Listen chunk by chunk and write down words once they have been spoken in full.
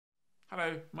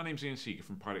Hello, my name's Ian Seeger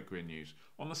from Pilot Career News.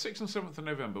 On the 6th and 7th of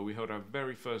November, we held our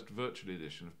very first virtual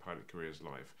edition of Pilot Careers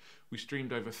Live. We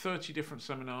streamed over 30 different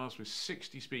seminars with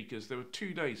 60 speakers. There were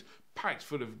 2 days packed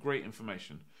full of great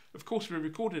information. Of course, we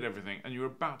recorded everything, and you're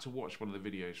about to watch one of the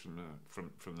videos from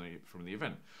the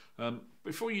event.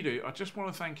 Before you do, I just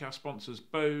want to thank our sponsors,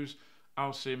 Bose,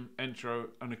 Alsim, Entro,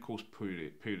 and of course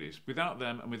Pulis. Without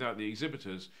them and without the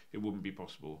exhibitors, it wouldn't be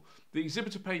possible. The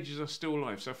exhibitor pages are still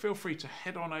live, so feel free to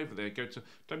head on over there, go to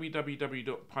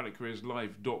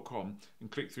www.pilotcareerslive.com and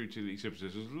click through to the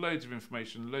exhibitors. There's loads of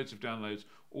information, loads of downloads,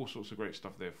 all sorts of great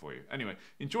stuff there for you. Anyway,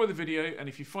 enjoy the video, and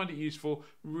if you find it useful,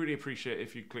 really appreciate it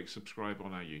if you click subscribe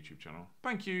on our YouTube channel.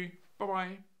 Thank you.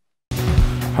 Bye-bye.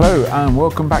 Hello and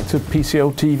welcome back to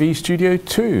PCL TV Studio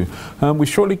 2. We've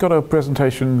shortly got a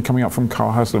presentation coming up from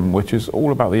Carl Haslam, which is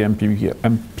all about the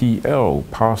MPL,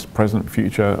 past, present,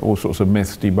 future, all sorts of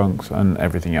myths, debunks and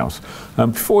everything else.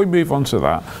 Before we move on to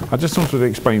that, I just wanted to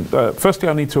explain, firstly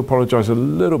I need to apologise a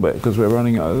little bit because we're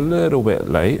running a little bit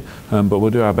late, but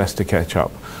we'll do our best to catch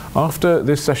up. After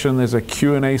this session there's a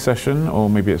Q&A session, or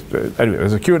maybe it's, anyway,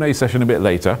 there's a Q&A session a bit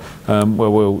later where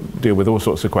we'll deal with all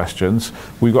sorts of questions.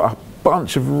 We've got a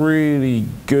bunch of really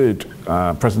good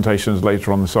presentations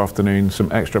later on this afternoon,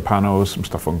 some extra panels, some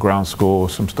stuff on ground score,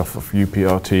 some stuff off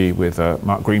UPRT with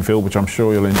Mark Greenfield, which I'm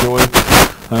sure you'll enjoy.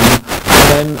 And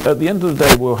then at the end of the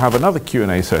day we'll have another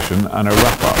Q&A session and a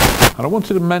wrap-up. And I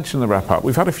wanted to mention the wrap-up.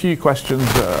 We've had a few questions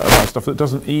about stuff that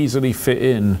doesn't easily fit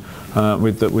in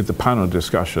with the panel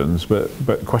discussions, but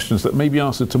questions that may be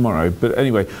answered tomorrow. But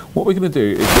anyway, what we're going to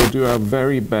do is we'll do our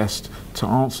very best to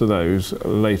answer those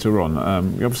later on.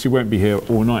 We obviously won't be here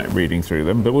all night reading through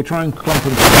them, but we'll try and clump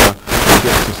them together and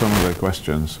get to some of the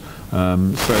questions.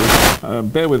 So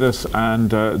bear with us and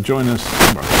join us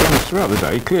throughout the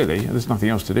day. Clearly, there's nothing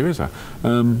else to do, is there?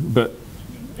 But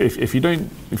if you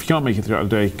can't make it throughout the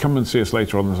day, come and see us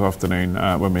later on this afternoon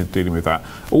when we're dealing with that.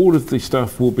 All of the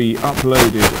stuff will be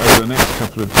uploaded over the next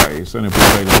couple of days and it'll be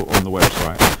available on the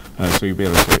website, so you'll be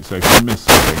able to see it. So if you miss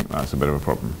something, that's a bit of a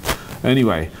problem.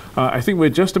 Anyway, I think we're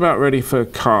just about ready for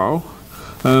Carl.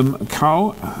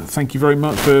 Carl, thank you very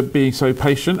much for being so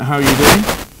patient. How are you doing?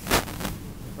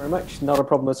 Very much, not a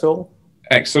problem at all.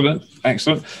 Excellent,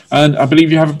 excellent. And I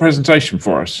believe you have a presentation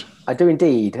for us. I do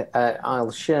indeed.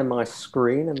 I'll share my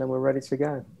screen and then we're ready to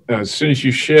go. As soon as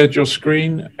you've shared your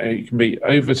screen, it can be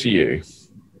over to you.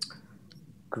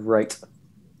 Great.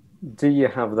 Do you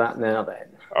have that now then?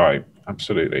 All right,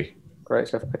 absolutely. Great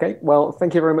stuff. Okay, well,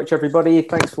 thank you very much, everybody.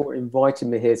 Thanks for inviting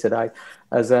me here today.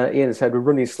 As Ian said, we're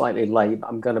running slightly late.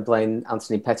 I'm going to blame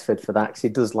Anthony Pettiford for that because he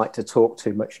does like to talk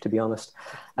too much, to be honest.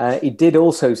 He did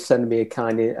also send me a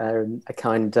kind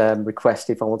request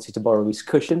if I wanted to borrow his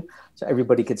cushion so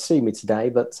everybody could see me today.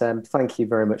 But thank you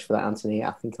very much for that, Anthony.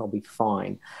 I think I'll be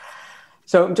fine.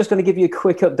 So I'm just going to give you a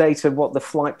quick update of what the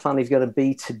flight plan is going to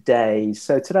be today.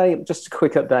 So today, just a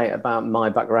quick update about my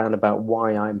background, about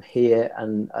why I'm here,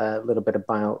 and a little bit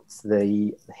about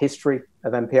the history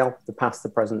of MPL, the past, the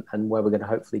present, and where we're going to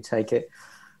hopefully take it.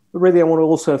 But really, I want to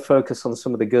also focus on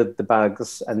some of the good, the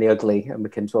bads, and the ugly, and we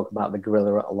can talk about the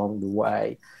gorilla along the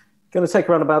way. Going to take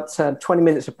around about 20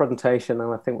 minutes of presentation,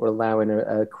 and I think we're allowing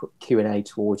a Q&A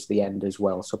towards the end as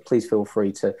well. So please feel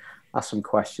free to ask some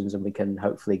questions and we can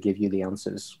hopefully give you the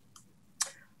answers.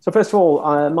 So first of all,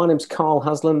 my name's Carl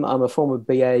Haslam. I'm a former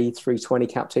BA 320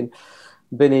 captain.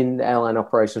 Been in airline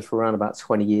operations for around about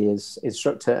 20 years,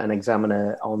 instructor and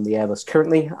examiner on the Airbus.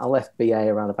 Currently, I left BA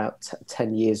around about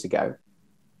 10 years ago.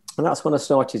 And that's when I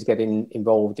started getting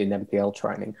involved in MPL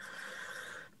training.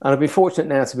 And I've been fortunate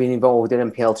now to be involved in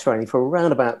MPL training for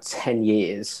around about 10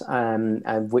 years,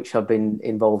 which I've been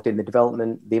involved in the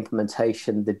development, the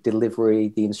implementation, the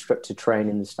delivery, the instructor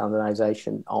training, the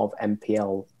standardization of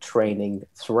MPL training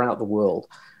throughout the world.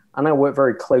 And I work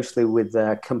very closely with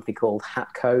a company called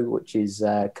HAPCO, which is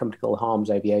a company called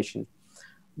Harms Aviation.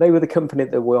 They were the company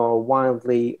that were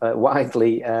widely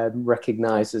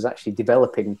recognized as actually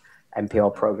developing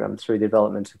MPL programs through the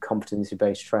development of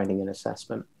competency-based training and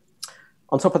assessment.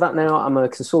 On top of that now, I'm a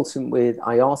consultant with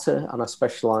IATA and I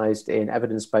specialised in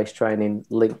evidence-based training.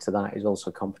 Linked to that is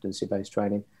also competency-based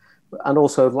training. And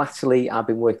also latterly, I've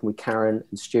been working with Karen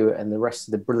and Stuart and the rest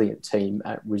of the brilliant team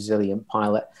at Resilient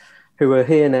Pilot, who are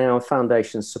here now,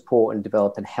 foundation support and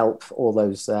develop and help all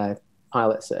those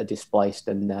pilots that are displaced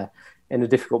and in a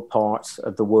difficult part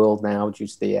of the world now due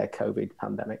to the COVID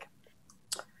pandemic.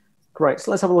 Great,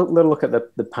 so let's have a little look at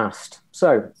the past.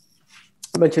 So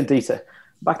I mentioned Dieter.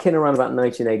 Back in around about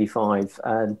 1985,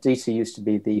 Dieter used to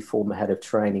be the former head of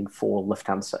training for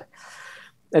Lufthansa.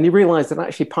 And he realized that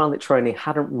actually pilot training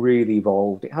hadn't really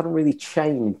evolved. It hadn't really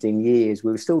changed in years.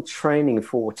 We were still training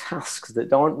for tasks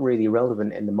that aren't really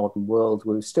relevant in the modern world.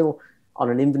 We were still on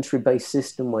an inventory-based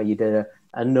system where you did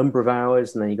a number of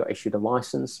hours and then you got issued a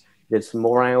license. You did some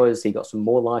more hours, you got some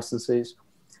more licenses.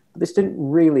 But this didn't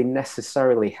really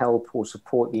necessarily help or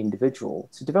support the individual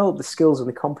to develop the skills and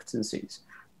the competencies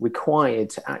required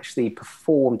to actually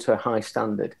perform to a high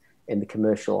standard in the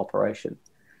commercial operation.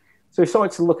 So we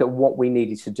started to look at what we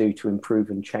needed to do to improve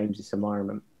and change this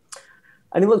environment.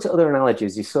 And he looked at other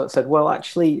analogies. He sort of said, well,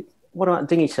 actually, what about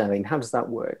dinghy sailing? How does that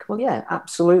work? Well, yeah,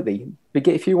 absolutely.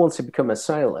 If you want to become a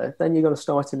sailor, then you're going to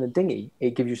start in a dinghy.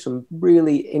 It gives you some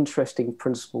really interesting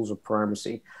principles of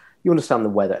primacy. You understand the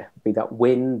weather, be that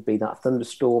wind, be that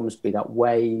thunderstorms, be that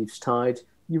waves, tide.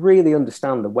 You really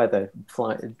understand the weather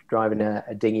driving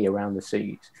a dinghy around the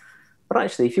seas. But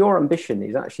actually, if your ambition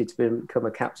is actually to become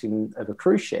a captain of a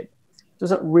cruise ship, does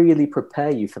that really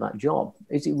prepare you for that job?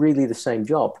 Is it really the same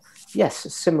job? Yes,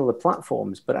 similar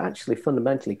platforms, but actually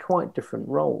fundamentally quite different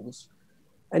roles.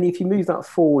 And if you move that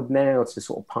forward now to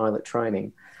sort of pilot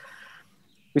training,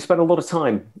 we spend a lot of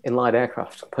time in light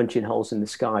aircraft punching holes in the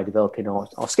sky, developing our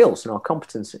skills and our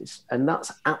competencies. And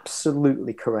that's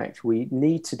absolutely correct. We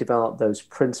need to develop those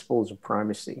principles of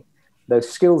primacy. Those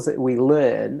skills that we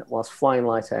learn whilst flying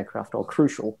light aircraft are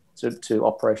crucial to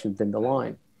operations within the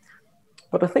line.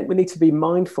 But I think we need to be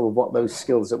mindful of what those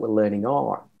skills that we're learning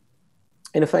are.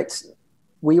 In effect,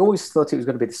 we always thought it was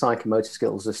going to be the psychomotor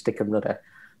skills, the stick and rudder.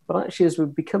 But actually, as we're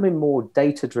becoming more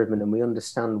data-driven and we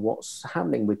understand what's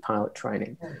happening with pilot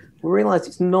training, we realize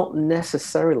it's not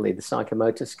necessarily the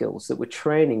psychomotor skills that we're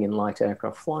training in light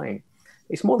aircraft flying.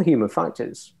 It's more the human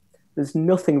factors. There's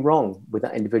nothing wrong with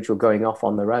that individual going off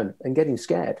on their own and getting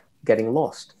scared, getting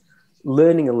lost,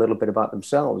 learning a little bit about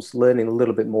themselves, learning a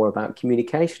little bit more about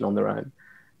communication on their own,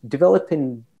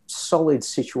 developing solid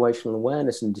situational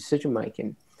awareness and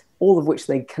decision-making, all of which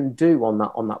they can do on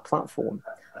that platform.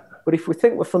 But if we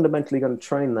think we're fundamentally going to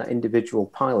train that individual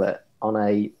pilot on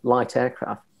a light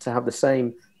aircraft to have the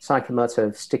same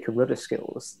psychomotor stick and rudder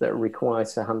skills that are required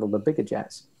to handle the bigger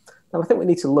jets, then I think we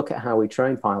need to look at how we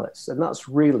train pilots. And that's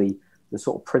really the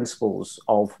sort of principles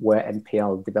of where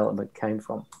MPL development came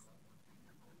from.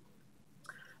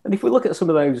 And if we look at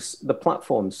some of the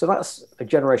platforms, so that's a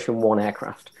generation 1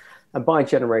 aircraft. And by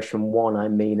generation 1, I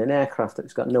mean an aircraft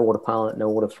that's got no autopilot, no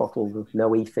autothrottle,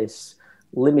 no EFIS,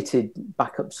 limited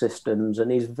backup systems,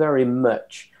 and is very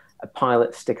much a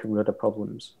pilot stick and rudder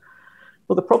problems.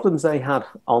 But the problems they had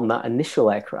on that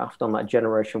initial aircraft, on that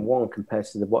generation 1, compared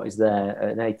to what is there,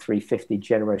 an A350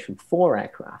 generation 4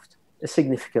 aircraft, are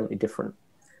significantly different.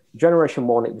 Generation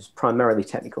 1, it was primarily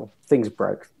technical. Things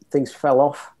broke, things fell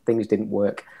off, things didn't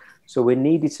work. So we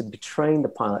needed to train the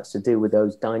pilots to deal with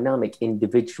those dynamic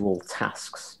individual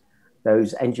tasks,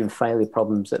 those engine failure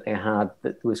problems that they had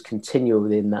that was continual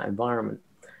within that environment.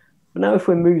 But now if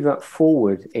we move that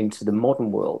forward into the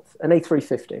modern world, an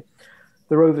A350,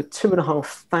 there are over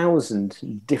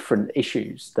 2,500 different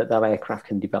issues that aircraft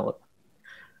can develop.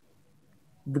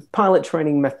 The pilot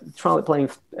training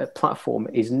platform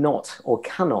is not or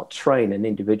cannot train an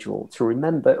individual to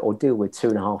remember or deal with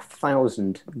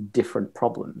 2,500 different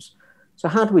problems. So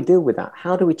how do we deal with that?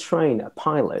 How do we train a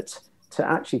pilot to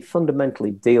actually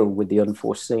fundamentally deal with the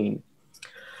unforeseen?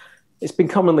 It's been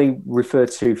commonly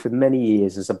referred to for many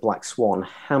years as a black swan.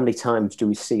 How many times do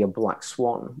we see a black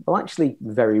swan? Well, actually,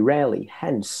 very rarely.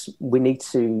 Hence,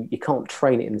 you can't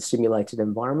train it in a simulated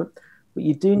environment, but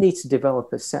you do need to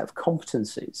develop a set of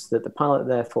competencies that the pilot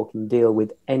therefore can deal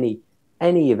with any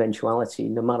eventuality,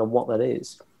 no matter what that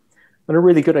is. And a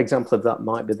really good example of that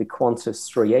might be the Qantas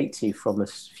 380 from a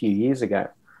few years ago.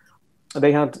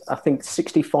 They had, I think,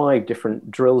 65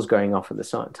 different drills going off at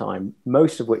the time,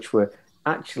 most of which were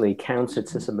actually counter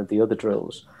to some of the other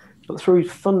drills. But through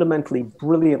fundamentally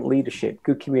brilliant leadership,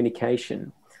 good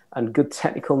communication, and good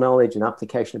technical knowledge and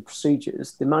application of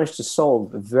procedures, they managed to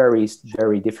solve a very,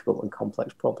 very difficult and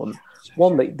complex problem,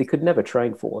 one that they could never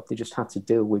train for. They just had to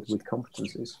deal with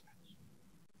competencies.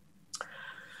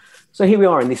 So here we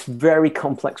are in this very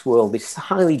complex world, this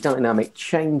highly dynamic,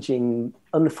 changing,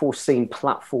 unforeseen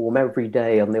platform. Every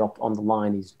day on the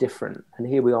line is different. And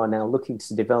here we are now looking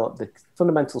to develop the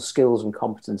fundamental skills and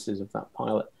competencies of that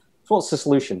pilot. So what's the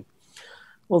solution?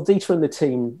 Well, Dieter and the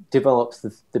team developed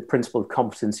the principle of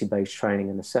competency-based training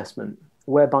and assessment,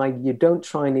 whereby you don't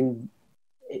try and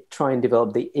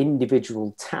develop the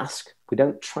individual task. We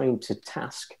don't train to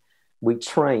task. We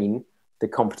train the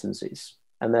competencies,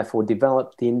 and therefore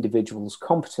develop the individual's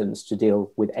competence to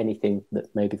deal with anything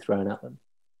that may be thrown at them.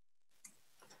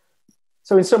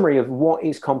 So in summary of what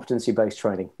is competency-based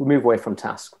training, we move away from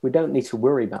task. We don't need to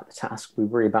worry about the task. We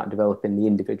worry about developing the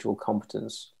individual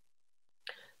competence.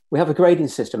 We have a grading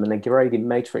system and a grading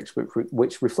matrix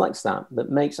which reflects that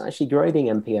makes actually grading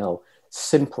MPL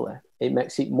simpler. It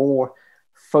makes it more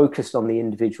focused on the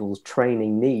individual's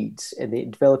training needs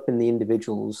and developing the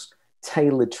individual's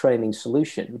tailored training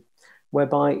solution,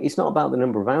 whereby it's not about the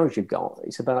number of hours you've got,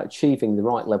 it's about achieving the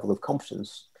right level of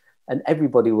competence. And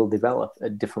everybody will develop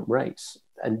at different rates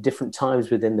and different times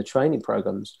within the training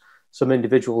programs. Some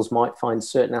individuals might find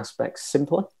certain aspects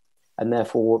simpler, and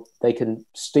therefore they can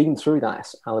steam through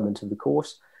that element of the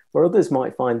course, where others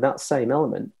might find that same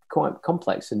element quite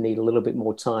complex and need a little bit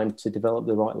more time to develop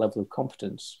the right level of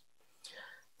competence.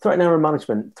 Threat and error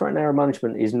management. Threat and error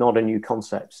management is not a new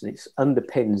concept. It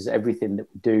underpins everything that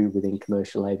we do within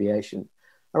commercial aviation.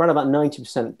 Around about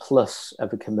 90% plus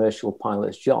of a commercial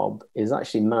pilot's job is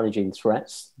actually managing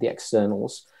threats, the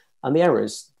externals, and the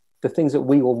errors, the things that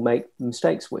we all make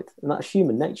mistakes with. And that's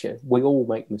human nature. We all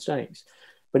make mistakes.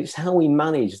 But it's how we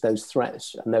manage those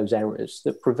threats and those errors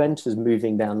that prevent us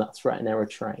moving down that threat and error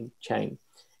chain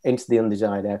into the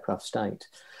undesired aircraft state.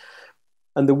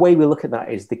 And the way we look at that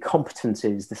is the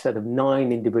competencies, the set of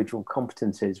 9 individual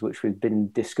competencies, which we've been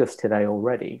discussed today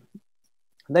already.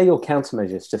 They're your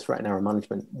countermeasures to threat and error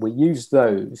management. We use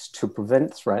those to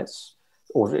prevent threats,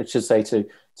 or I should say to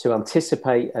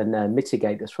anticipate and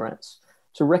mitigate the threats,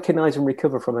 to recognize and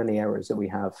recover from any errors that we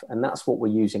have. And that's what we're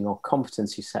using our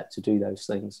competency set to do those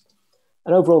things.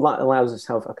 And overall, that allows us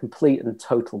to have a complete and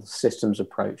total systems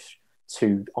approach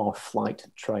to our flight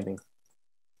training.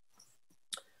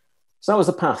 So that was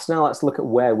the past. Now let's look at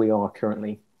where we are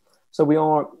currently. So we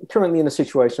are currently in a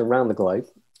situation around the globe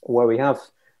where we have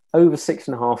over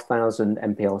 6,500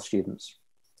 MPL students.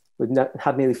 We've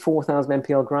had nearly 4,000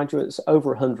 MPL graduates,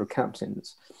 over 100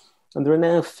 captains. And there are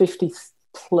now 50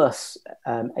 plus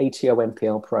ATO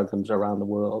MPL programs around the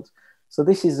world. So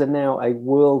this is now a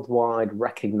worldwide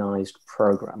recognized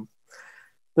program.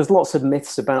 There's lots of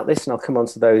myths about this, and I'll come on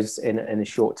to those in a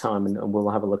short time, and we'll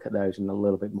have a look at those in a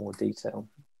little bit more detail.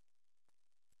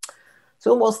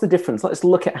 So what's the difference? Let's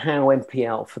look at how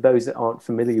MPL, for those that aren't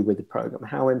familiar with the program,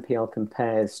 how MPL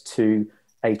compares to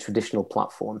a traditional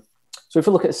platform. So if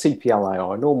we look at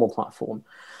CPL-IR, a normal platform,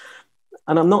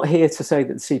 and I'm not here to say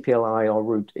that the CPL-IR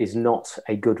route is not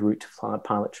a good route to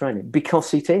pilot training,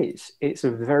 because it is. It's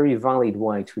a very valid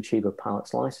way to achieve a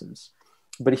pilot's license.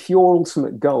 But if your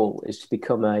ultimate goal is to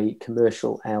become a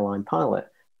commercial airline pilot,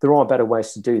 there are better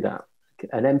ways to do that.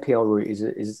 An MPL route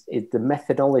is the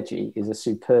methodology is a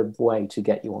superb way to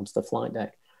get you onto the flight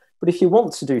deck. But if you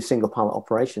want to do single pilot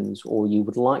operations, or you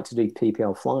would like to do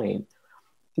PPL flying,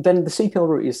 then the CPL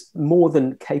route is more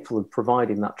than capable of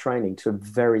providing that training to a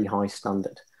very high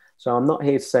standard. So I'm not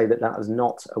here to say that that is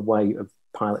not a way of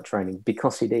pilot training,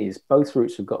 because it is. Both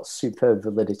routes have got superb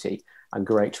validity and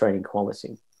great training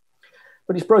quality.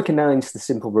 But it's broken down into the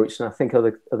simple routes, and I think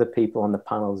other people on the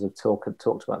panels have talked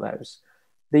about those.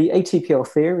 The ATPL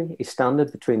theory is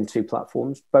standard between the two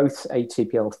platforms. Both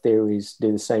ATPL theories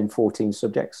do the same 14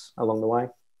 subjects along the way.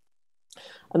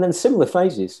 And then similar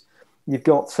phases. You've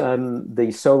got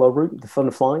the solo route, the fun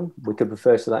flying. We could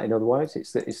refer to that in other ways.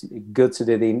 It's good to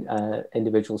do the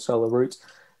individual solo routes.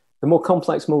 The more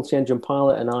complex multi-engine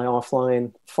pilot and IR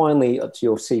flying, finally up to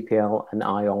your CPL and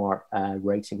IR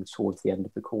rating towards the end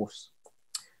of the course.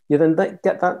 You then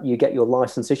you get your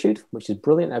license issued, which is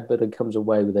brilliant. Everybody comes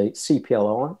away with a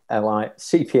CPL-IR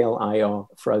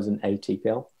frozen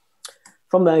ATPL.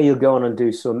 From there, you'll go on and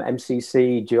do some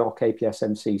MCC, GR KPS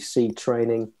MCC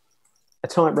training, a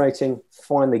type rating,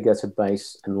 finally go to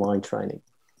base and line training.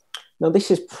 Now,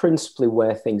 this is principally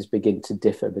where things begin to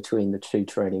differ between the two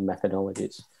training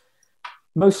methodologies.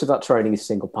 Most of that training is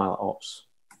single pilot ops,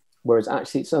 whereas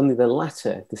actually it's only the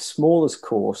latter, the smallest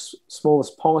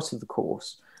part of the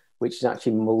course, which is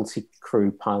actually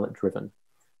multi-crew pilot driven.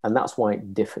 And that's why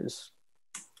it differs.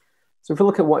 So if we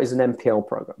look at what is an MPL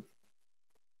program,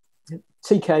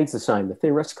 TK is the same, the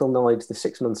theoretical knowledge, the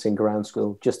 6 months in ground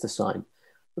school, just the same.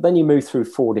 But then you move through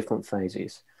 4 different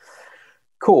phases.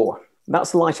 Core,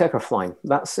 that's light aircraft flying.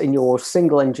 That's in your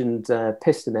single-engined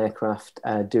piston aircraft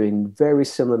doing very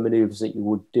similar maneuvers that you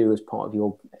would do as part of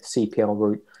your CPL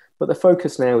route. But the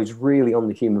focus now is really on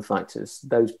the human factors,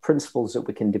 those principles that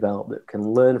we can develop, that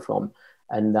can learn from,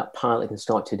 and that pilot can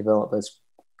start to develop those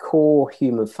core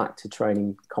human factor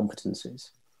training competencies.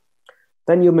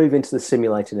 Then you'll move into the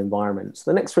simulated environments.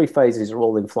 The next 3 phases are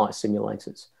all in-flight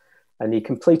simulators. And you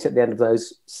complete at the end of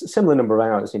those similar number of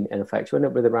hours in effect. You end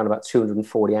up with around about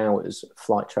 240 hours of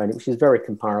flight training, which is very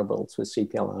comparable to a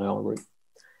CPL-IR route.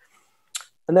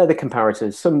 And they're the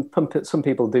comparators. Some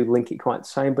people do link it quite the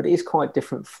same, but it is quite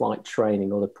different flight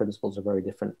training, or the principles are very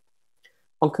different.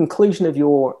 On conclusion of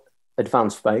your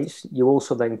advanced phase, you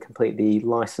also then complete the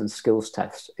license skills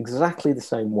test exactly the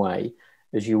same way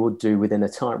as you would do within a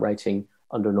type rating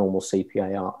under a normal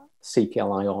CPLIR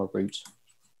route.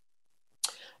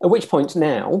 At which point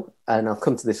now, and I'll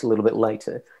come to this a little bit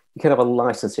later, you can have a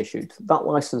license issued. That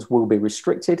license will be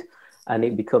restricted, and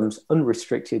it becomes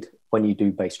unrestricted when you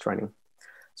do base training.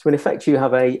 So in effect, you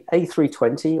have a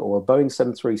A320 or a Boeing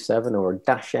 737 or a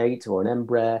Dash 8 or an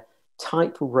Embraer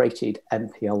type rated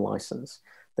MPL license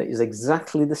that is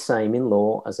exactly the same in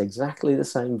law, as exactly the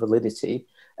same validity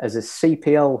as a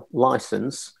CPL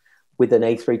license with an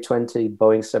A320,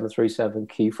 Boeing 737,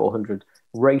 Q400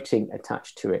 rating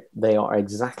attached to it. They are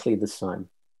exactly the same.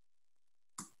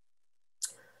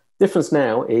 Difference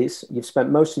now is you've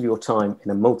spent most of your time in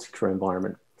a multi-career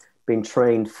environment, being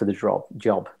trained for the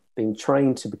job, being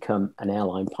trained to become an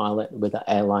airline pilot with that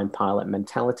airline pilot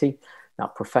mentality,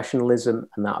 that professionalism,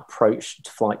 and that approach to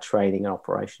flight training and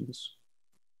operations.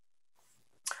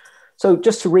 So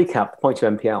just to recap the point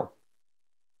of MPL,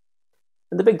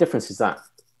 and the big difference is that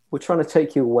we're trying to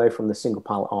take you away from the single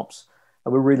pilot ops,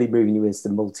 and we're really moving you into the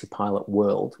multi-pilot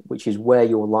world, which is where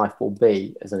your life will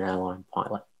be as an airline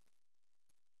pilot.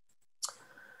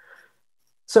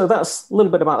 So that's a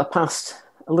little bit about the past,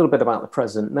 a little bit about the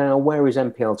present. Now, where is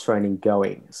MPL training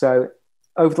going? So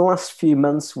over the last few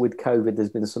months with COVID, there's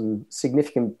been some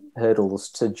significant hurdles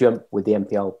to jump with the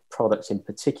MPL products in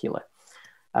particular.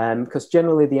 Because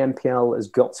generally the MPL has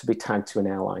got to be tagged to an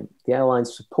airline. The airline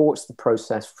supports the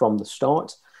process from the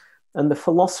start. And the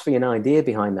philosophy and idea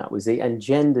behind that was it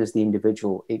engenders the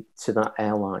individual to that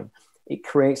airline. It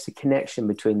creates a connection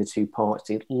between the two parts.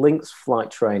 It links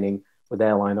flight training with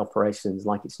airline operations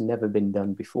like it's never been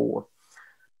done before.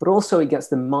 But also it gets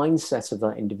the mindset of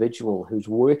that individual who's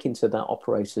working to that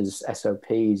operator's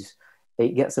SOPs.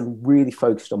 It gets them really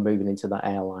focused on moving into that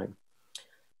airline.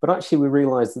 But actually we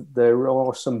realize that there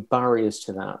are some barriers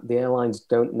to that. The airlines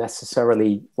don't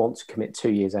necessarily want to commit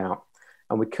 2 years out.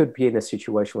 And we could be in a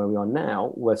situation where we are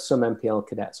now, where some MPL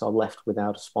cadets are left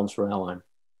without a sponsor airline.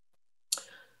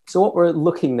 So what we're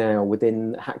looking now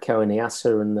within HATCO and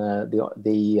EASA and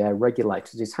the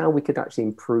regulators is how we could actually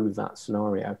improve that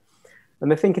scenario.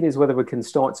 And the thinking is whether we can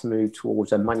start to move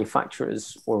towards a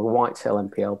manufacturer's or a whitetail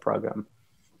MPL program,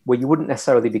 where you wouldn't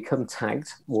necessarily become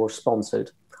tagged or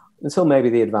sponsored until maybe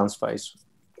the advanced phase,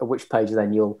 at which page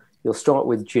then you'll start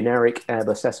with generic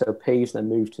Airbus SOPs and then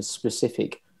move to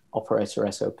specific operator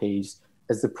SOPs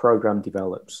as the program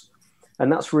develops.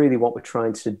 And that's really what we're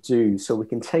trying to do. So we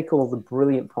can take all the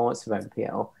brilliant parts of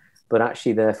MPL, but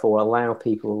actually therefore allow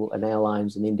people and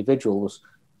airlines and individuals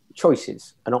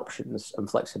choices and options and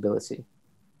flexibility.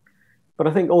 But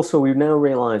I think also we've now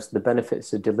realized the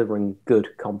benefits of delivering good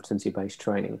competency-based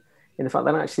training. In fact,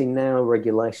 that actually now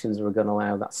regulations are going to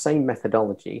allow that same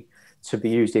methodology to be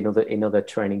used in other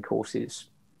training courses.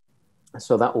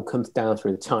 So that will come down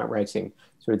through the type rating,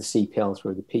 through the CPL,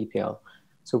 through the PPL.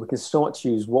 So we can start to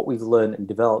use what we've learned and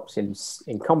developed in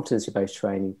competency-based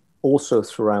training also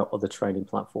throughout other training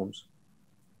platforms.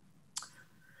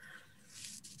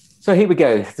 So here we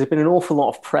go. There's been an awful lot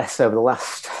of press over the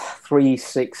last 3,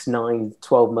 6, 9,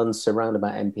 12 months around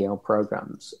about MPL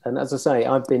programs. And as I say,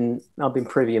 I've been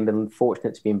privy and been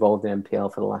fortunate to be involved in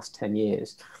MPL for the last 10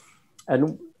 years.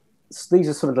 And these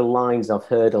are some of the lines I've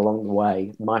heard along the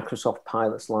way. Microsoft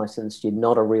pilot's license, you're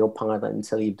not a real pilot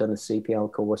until you've done a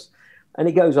CPL course. And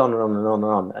it goes on and on and on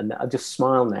and on. And I just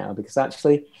smile now because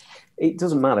actually it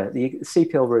doesn't matter. The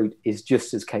CPL route is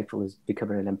just as capable as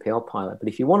becoming an MPL pilot. But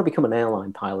if you want to become an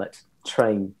airline pilot,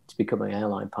 train to become an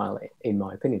airline pilot, in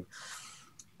my opinion.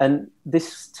 And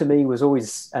this to me was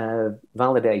always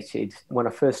validated when I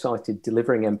first started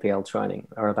delivering MPL training,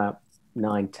 or about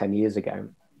 9, 10 years ago.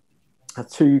 I had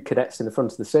 2 cadets in the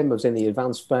front of the sim. I was in the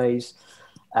advanced phase,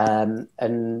 and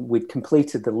we'd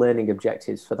completed the learning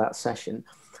objectives for that session.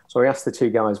 So I asked the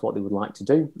 2 guys what they would like to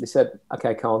do. They said,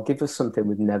 okay, Carl, give us something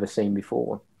we've never seen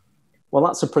before. Well,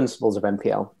 that's the principles of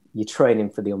MPL. You're training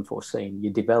for the unforeseen.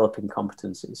 You're developing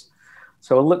competencies.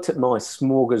 So I looked at my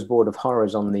smorgasbord of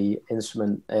horrors on the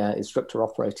instrument instructor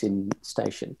operating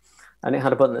station, and it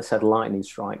had a button that said lightning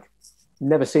strike.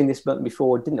 Never seen this button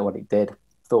before, didn't know what it did,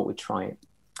 thought we'd try it.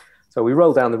 So we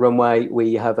roll down the runway,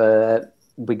 we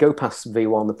go past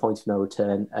V1, the point of no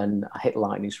return, and I hit the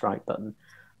lightning strike button.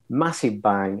 Massive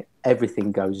bang,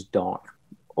 everything goes dark.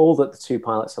 All that the 2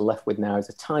 pilots are left with now is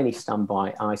a tiny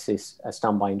standby ISIS, a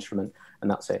standby instrument,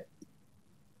 and that's it.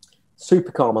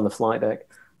 Super calm on the flight deck.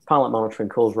 Pilot monitoring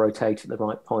calls rotate at the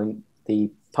right point.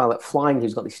 The pilot flying,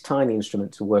 who's got this tiny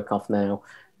instrument to work off now,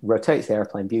 rotates the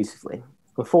airplane beautifully.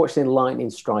 Unfortunately, a lightning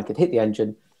strike had hit the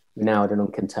engine. We now had an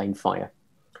uncontained fire.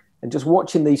 And just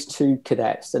watching these two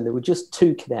cadets, and there were just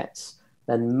two cadets,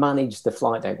 then manage the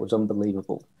flight deck was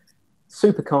unbelievable.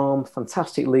 Super calm,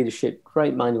 fantastic leadership,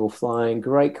 great manual flying,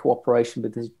 great cooperation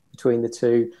between the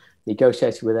two,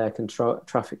 negotiated with air control,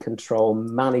 traffic control,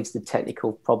 managed the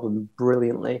technical problem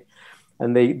brilliantly.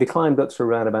 And they climbed up to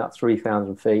around about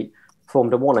 3,000 feet,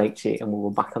 formed a 180, and we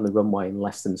were back on the runway in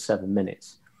less than 7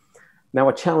 minutes. Now,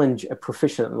 I challenge a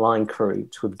proficient line crew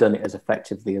to have done it as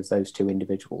effectively as those two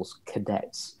individuals,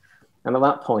 cadets. And at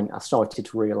that point, I started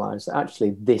to realize that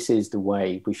actually this is the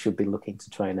way we should be looking to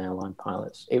train airline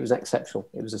pilots. It was exceptional.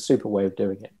 It was a super way of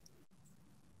doing it.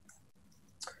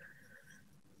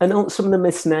 And some of the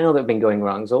myths now that have been going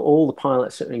wrong, so all the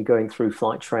pilots that have been going through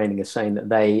flight training are saying that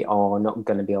they are not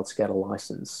going to be able to get a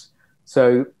license.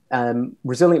 So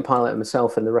Resilient Pilot and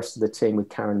myself and the rest of the team with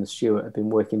Karen and Stuart have been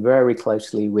working very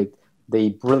closely with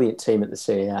the brilliant team at the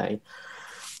CAA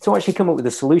to actually come up with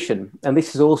a solution. And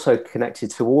this is also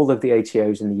connected to all of the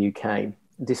ATOs in the UK.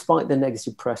 Despite the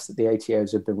negative press that the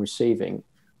ATOs have been receiving,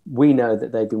 we know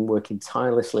that they've been working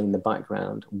tirelessly in the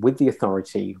background with the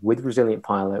authority, with Resilient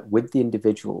Pilot, with the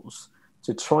individuals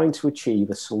to trying to achieve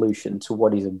a solution to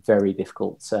what is a very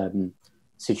difficult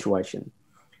situation.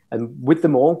 And with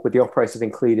them all, with the operators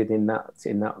included in that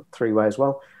three-way as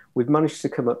well, we've managed to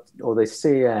come up, or the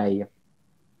CAA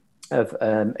have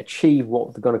achieved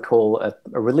what they're going to call a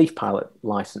relief pilot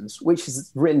license, which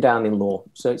is written down in law.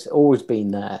 So it's always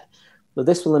been there. But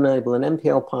this will enable an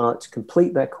MPL pilot to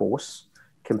complete their course,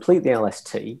 complete the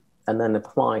LST, and then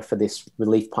apply for this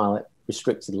relief pilot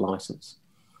restricted license,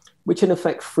 which in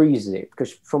effect freezes it,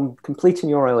 because from completing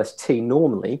your LST,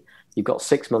 normally you've got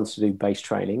 6 months to do base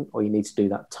training, or you need to do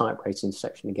that type rating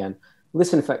section again. Well,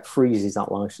 this in effect freezes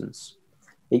that license.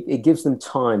 It gives them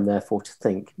time, therefore, to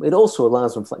think. It also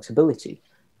allows them flexibility.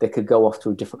 They could go off to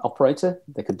a different operator.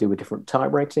 They could do a different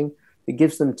type rating. It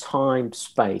gives them time,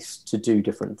 space to do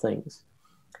different things.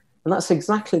 And that's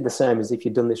exactly the same as if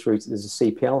you've done this route as a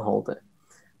CPL holder.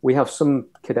 We have some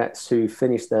cadets who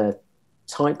finished their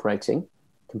type rating,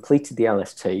 completed the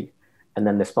LST, and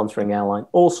then the sponsoring airline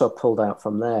also pulled out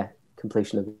from their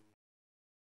completion of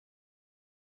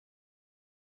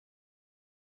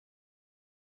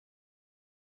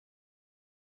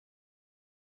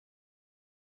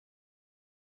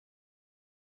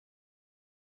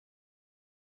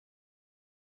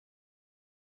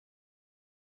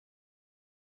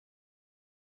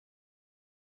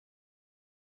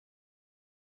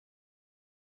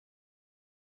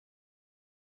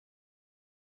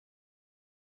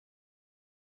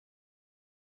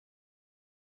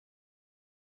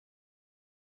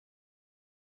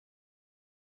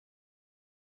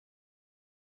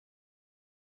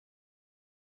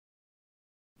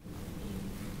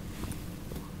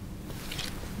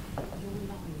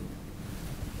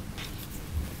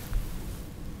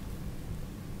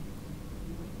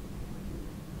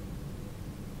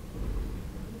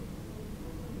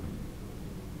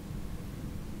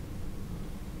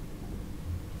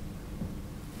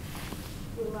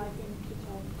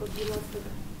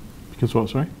Because what,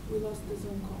 sorry? We lost the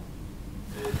Zoom call.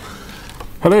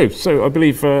 Hello. So I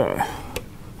believe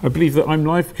that I'm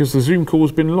live because the Zoom call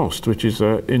has been lost, which is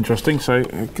interesting. So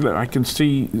I can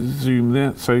see Zoom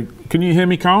there. So can you hear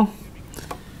me, Carl?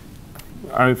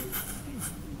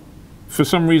 For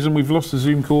some reason, we've lost the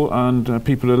Zoom call, and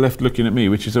people are left looking at me,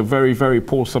 which is a very, very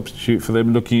poor substitute for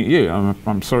them looking at you.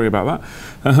 I'm sorry about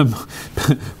that,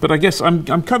 but I guess I'm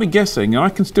kind of guessing. I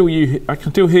can still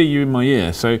hear you in my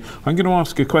ear. So I'm going to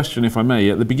ask a question, if I may.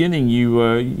 At the beginning,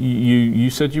 you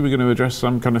said you were going to address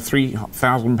some kind of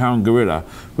 3,000-pound gorilla,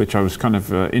 which I was kind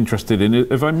of interested in.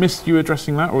 Have I missed you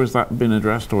addressing that, or has that been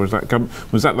addressed, or was that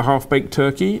the half-baked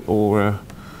turkey, or?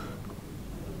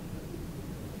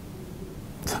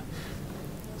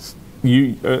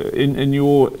 You in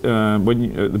your at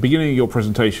the beginning of your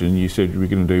presentation, you said you were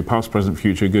going to do past, present,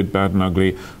 future, good, bad, and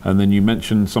ugly, and then you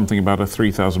mentioned something about a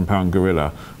 3,000-pound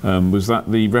gorilla. Was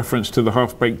that the reference to the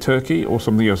half-baked turkey or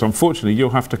something else? Unfortunately, you'll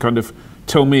have to kind of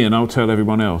tell me, and I'll tell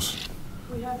everyone else.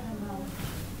 We have him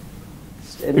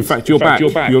now. In fact, you're back.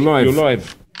 You're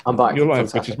live. I'm back. You're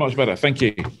live, Fantastic. which is much better. Thank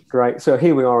you. Great. So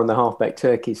here we are on the half-baked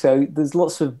turkey. So there's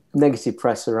lots of negative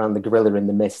press around the gorilla in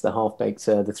the myths, the half-baked,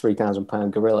 the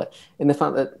 3,000-pound gorilla, in the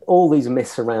fact that all these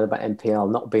myths around about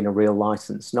MPL not being a real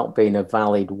license, not being a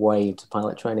valid way to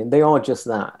pilot training, they are just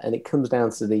that. And it comes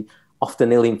down to the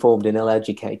often ill-informed and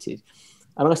ill-educated.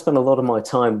 And I spend a lot of my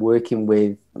time working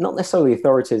with not necessarily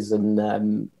authorities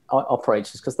and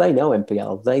operators, because they know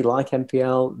MPL, they like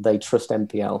MPL, they trust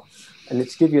MPL. And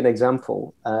to give you an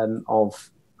example of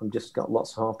I'm just got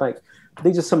lots of half baked.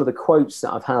 These are some of the quotes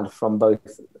that I've had from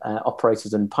both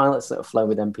operators and pilots that have flown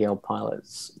with MPL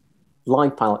pilots,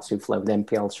 live pilots who've flown with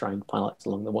MPL trained pilots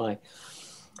along the way.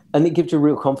 And it gives you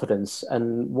real confidence.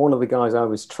 And one of the guys I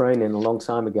was training a long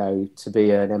time ago to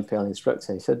be an MPL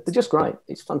instructor, he said, they're just great.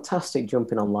 It's fantastic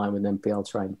jumping online with an MPL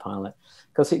trained pilot,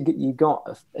 because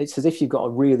it's as if you've got a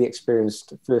really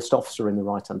experienced first officer in the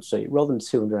right-hand seat rather than a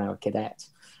 200-hour cadet.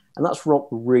 And that's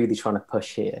what we're really trying to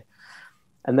push here.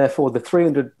 And therefore, the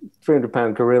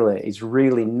 300-pound gorilla is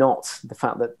really not the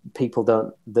fact that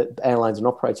that airlines and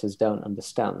operators don't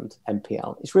understand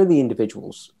MPL. It's really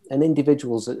individuals. And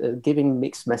individuals are giving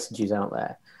mixed messages out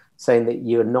there, saying that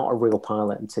you're not a real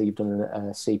pilot until you've done a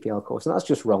CPL course. And that's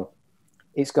just wrong.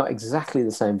 It's got exactly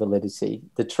the same validity.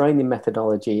 The training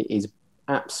methodology is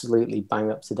absolutely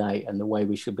bang up to date, and the way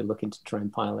we should be looking to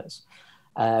train pilots.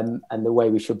 And the way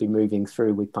we should be moving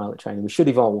through with pilot training. We should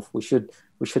evolve. We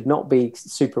should not be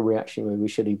super reactionary. We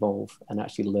should evolve and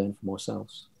actually learn from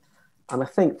ourselves. And I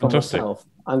think for myself,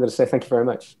 I'm going to say thank you very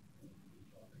much.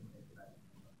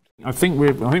 I think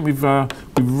we've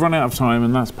run out of time,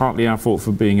 and that's partly our fault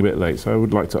for being a bit late. So I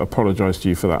would like to apologise to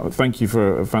you for that. But thank you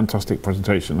for a fantastic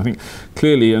presentation. I think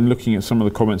clearly, and looking at some of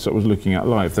the comments that I was looking at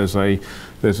live, there's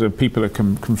people are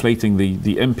conflating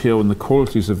the MPL and the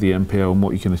qualities of the MPL and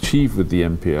what you can achieve with the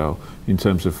MPL in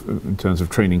terms of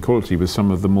training quality, with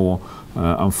some of the more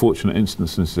unfortunate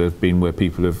instances there have been where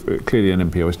people have clearly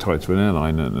an MPL is tied to an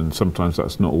airline, and sometimes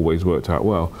that's not always worked out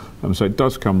well. So it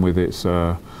does come with its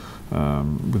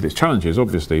challenges,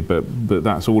 obviously, but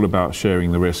that's all about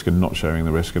sharing the risk and not sharing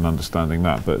the risk and understanding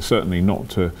that. But certainly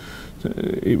not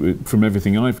from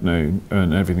everything I've known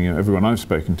and everyone I've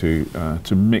spoken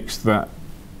to mix that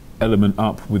element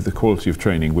up with the quality of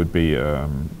training would be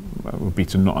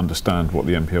to not understand what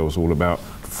the MPL is all about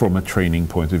from a training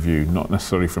point of view, not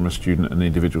necessarily from an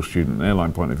individual student and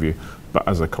airline point of view, but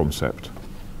as a concept.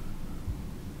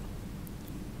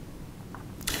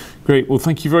 Great. Well,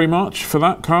 thank you very much for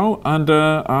that, Carl, and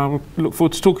I'll look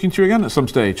forward to talking to you again at some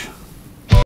stage.